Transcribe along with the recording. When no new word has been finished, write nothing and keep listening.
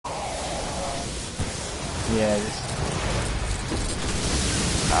Yeah, just...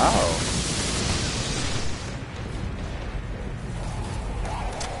 How?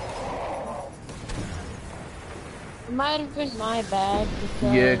 It might have been my bad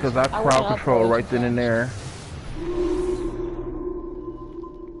Yeah, because because I I went crowd up control way right too then and fast.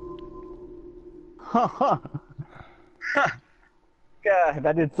 there. God,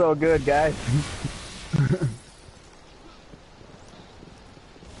 that did so good, guys.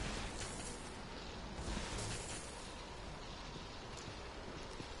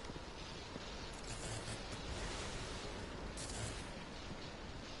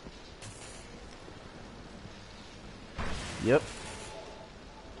 Yep.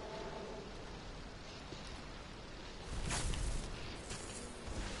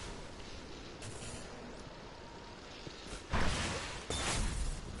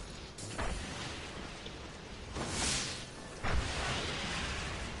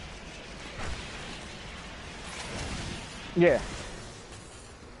 Yeah.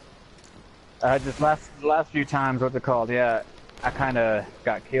 Just last few times, what's it called? Yeah, I kind of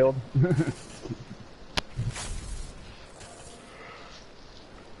got killed.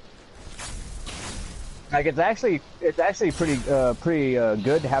 Like it's actually pretty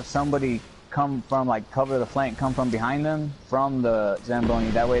good to have somebody come from like cover the flank, come from behind them from the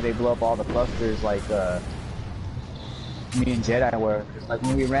Zamboni. That way they blow up all the clusters like me and Jedi were. 'Cause, like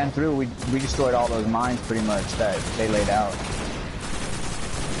when we ran through, we destroyed all those mines pretty much that they laid out.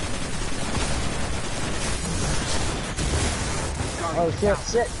 Oh shit!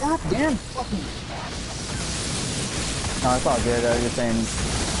 God damn! Fucking. No, it's all good. I was just saying.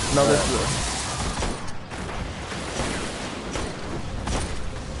 No, this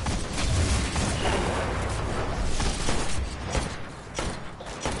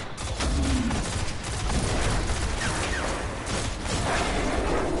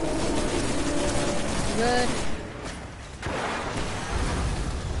Good.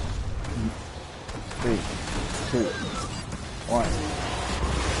 3, 2, 1.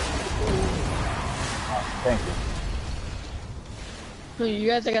 Oh, thank you. You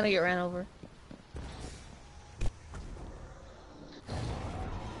guys are gonna get ran over.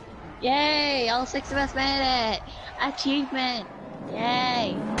 Yay! All 6 of us made it! Achievement!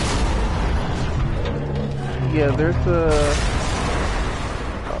 Yay! yeah, there's a.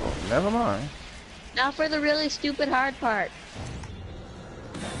 Oh, never mind. Now for the really stupid hard part.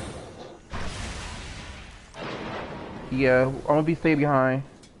 Yeah, I'm gonna be stay behind.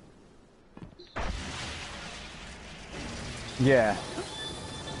 Yeah.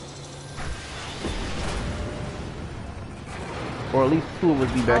 Or at least two of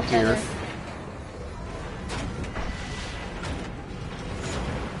us be back I'll here. tether.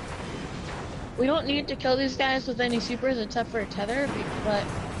 We don't need to kill these guys with any supers except for a tether, but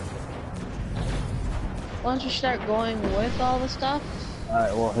once we start going with all the stuff.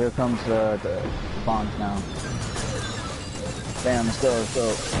 Alright, well here comes the bombs now. Bam, let's go, let's go.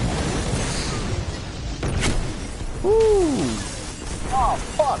 Woo! Oh,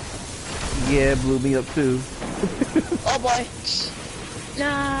 fuck! Yeah, it blew me up too. Oh boy.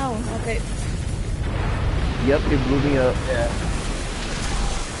 No. Okay. Yep, it blew me up. Yeah.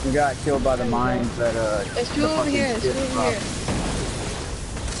 We got killed by the mines that There's two over here. There's two over here.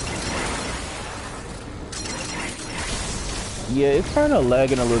 Yeah, it's kind of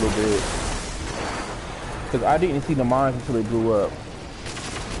lagging a little bit. Because I didn't see the mines until they blew up.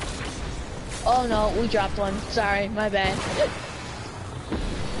 Oh no, we dropped one. Sorry, my bad.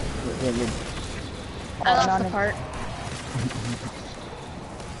 I lost the part.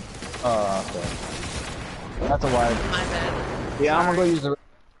 Oh, okay. That's a wide. My bad. Yeah, I'm gonna go use the...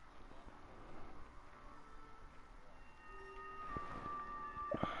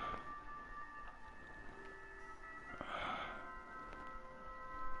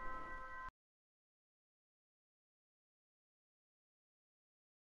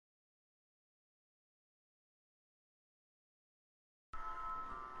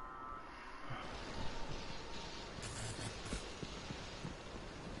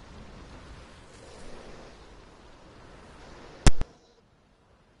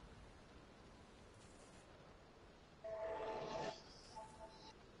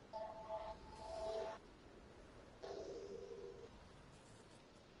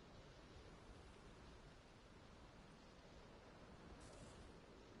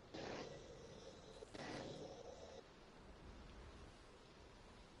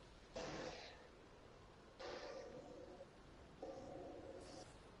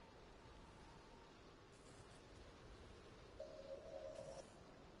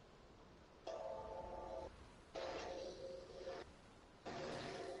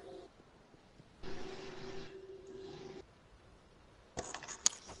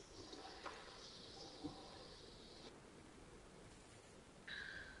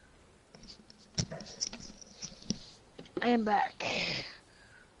 am back.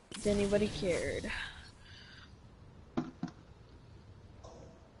 If anybody cared.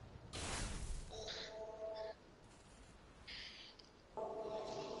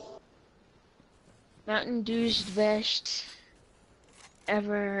 Mountain Dew's the best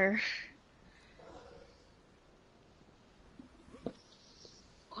ever.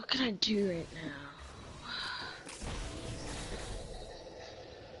 What can I do right now?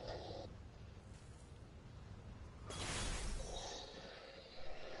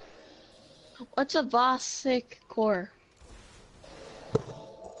 What's a Vossic core?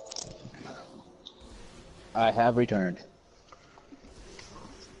 I have returned.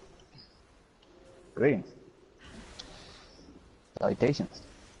 Greetings. Salutations.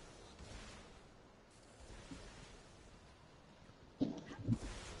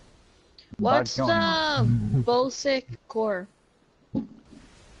 What's the Vossic core?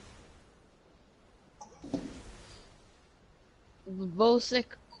 Vossic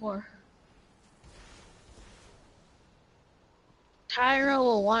core. Tyra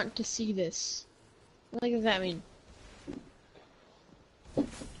will want to see this. What does that mean?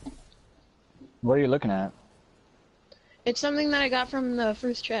 What are you looking at? It's something that I got from the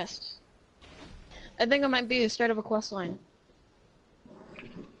first chest. I think it might be the start of a quest line.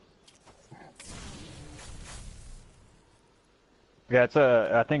 Yeah,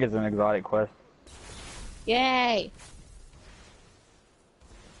 I think it's an exotic quest. Yay!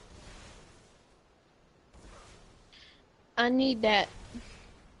 I need that.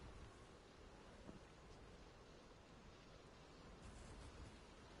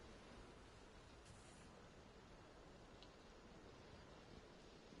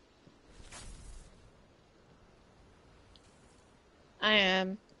 I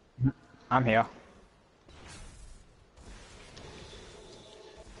am. I'm here.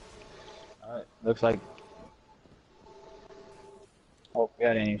 Alright, looks like... Oh,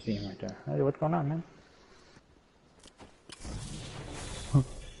 yeah, I didn't even see him right there. Hey, what's going on, man?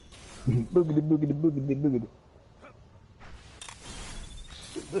 Boogity, boogity, boogity, boogity.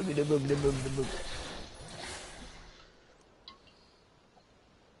 Boogity, boogity, boogity, boogity.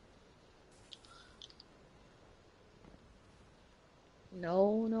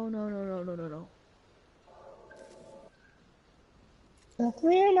 No, no, no, no, no, no, no, no. The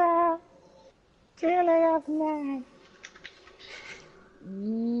thriller of night.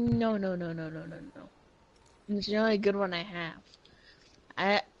 No, no, no, no, no, no, no. It's the only good one I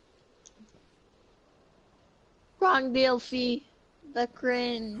have. Wrong DLC. The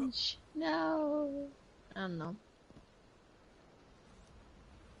cringe. No. I don't know.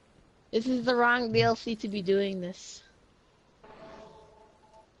 This is the wrong DLC to be doing this.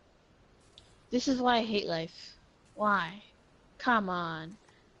 This is why I hate life. Why? Come on.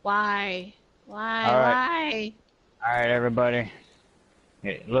 Why? Why? All right. Why? Alright, everybody.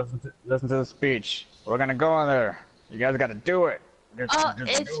 Hey, listen to the speech. We're gonna go in there. You guys gotta do it. Oh,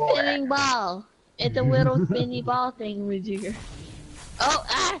 it's spinning ball. It's a little spinny ball thing with you. Oh,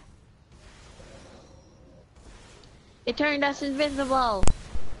 ah! It turned us invisible.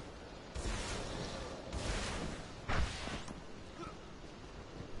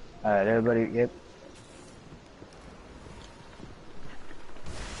 Alright, everybody, yep.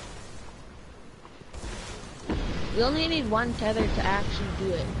 We only need one tether to actually do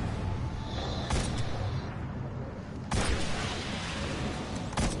it.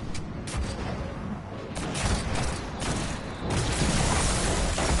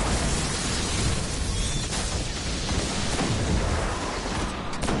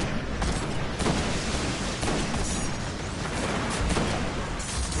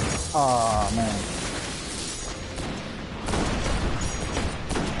 Oh man.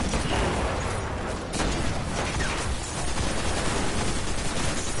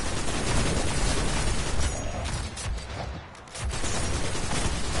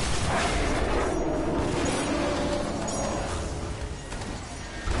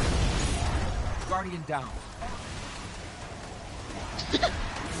 Guardian down.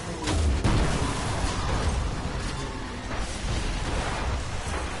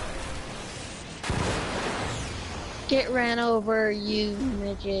 Get ran over, you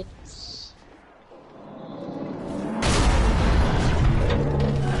midgets.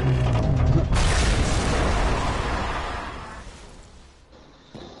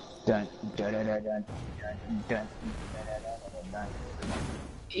 Dun, dun, dun, dun, dun, dun, dun.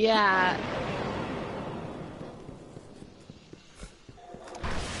 Yeah.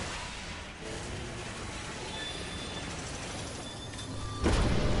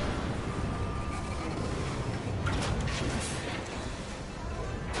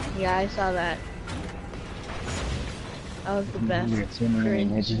 Yeah, I saw that. That was the best You're too many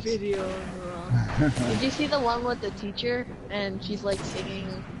cringe midgets. video in the world. Did you see the one with the teacher and she's like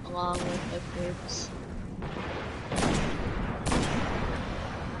singing along with the kids?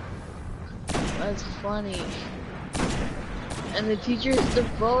 That's funny. And the teacher is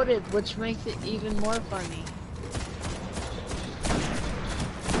devoted, which makes it even more funny.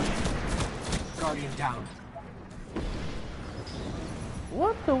 Guardian down.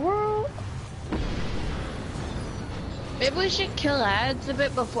 What the world? Maybe we should kill ads a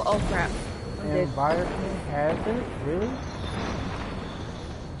bit before. Oh crap! I'm dead. Environment hazard? Really?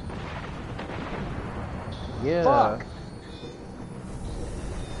 Yeah. Fuck.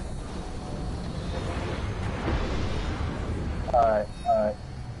 Alright.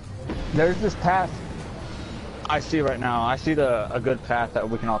 There's this path I see right now. I see a good path that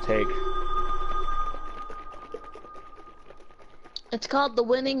we can all take. It's called the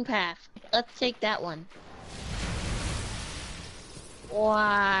winning path. Let's take that one.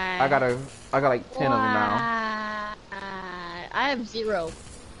 Why? I got like 10 of them now. Why? I have 0.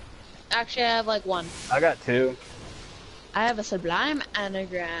 Actually, I have like 1. I got 2. I have a sublime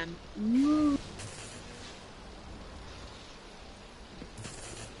anagram. Ooh.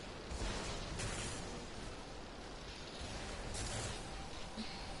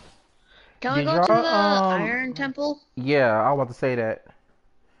 Can we Did go to y'all, the Iron Temple? Yeah, I was about to say that.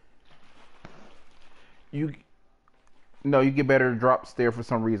 No, you get better drops there for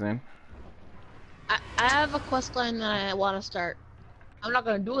some reason. I have a quest line that I want to start. I'm not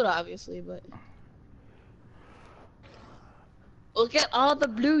gonna do it obviously, but look at all the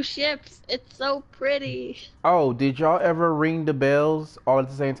blue ships. It's so pretty. Oh, did y'all ever ring the bells all at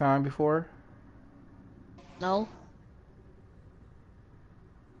the same time before? No.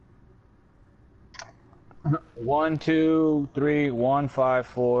 1, 2, 3, 1, 5,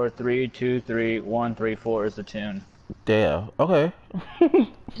 4, 3, 2, 3, 1, 3, 4 is the tune. Damn. Okay. And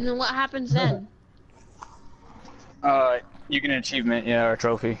then what happens then? You get an achievement, yeah, or a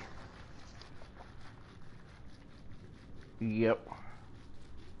trophy. Yep.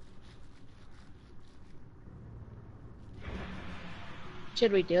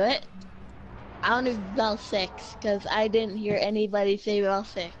 Should we do it? I want to do Bell 6 because I didn't hear anybody say Bell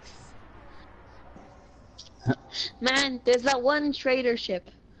 6. Man, there's that one trader ship.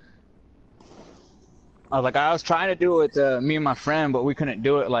 I was trying to do it with me and my friend, but we couldn't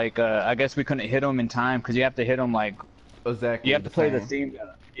do it. Like, I guess we couldn't hit him in time because you have to hit him like Exactly. you have to play the same. theme.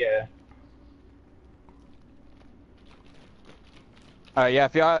 Yeah. Yeah.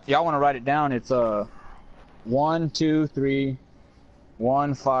 If y'all want to write it down, it's 1, 2, 3,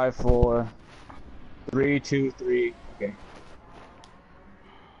 1, 5, 4, 3, 2, 3. Okay.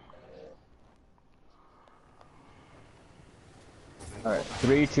 All right.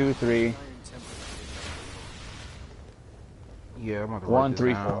 3, 2, 3. Yeah, I'm about to 1, write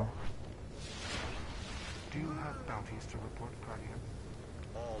 3, this down. 4. Do you have bounties to report, Guardian?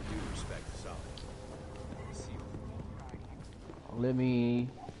 All due respect, Solid. Let me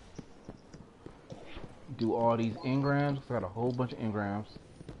do all these engrams. I got a whole bunch of engrams.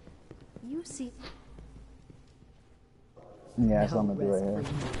 You see, Yeah, that's what I'm no gonna do right rest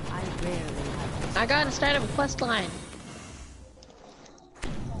here. for you. I rarely have I gotta start a quest line.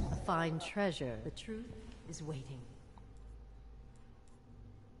 a fine treasure. The truth is waiting.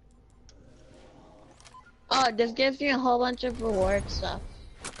 Oh, it just gives me a whole bunch of reward stuff.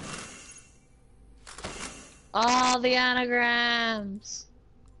 All the anagrams.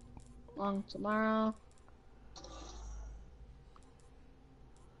 Long tomorrow.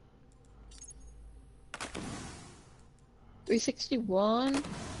 $361.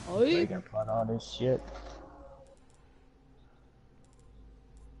 Oh, We can put all this shit.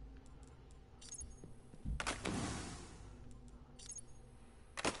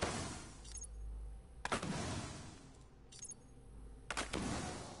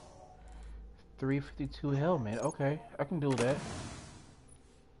 $352 helmet. Okay, I can do that.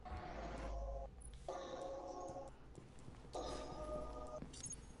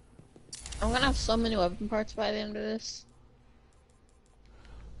 I'm gonna have so many weapon parts by the end of this.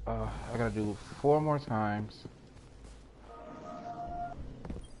 I gotta do 4 more times.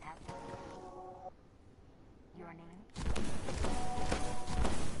 Your name?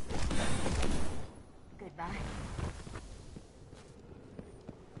 Goodbye.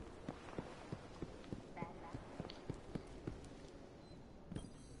 Bad luck.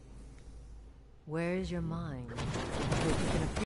 Where is your mind? Hope you can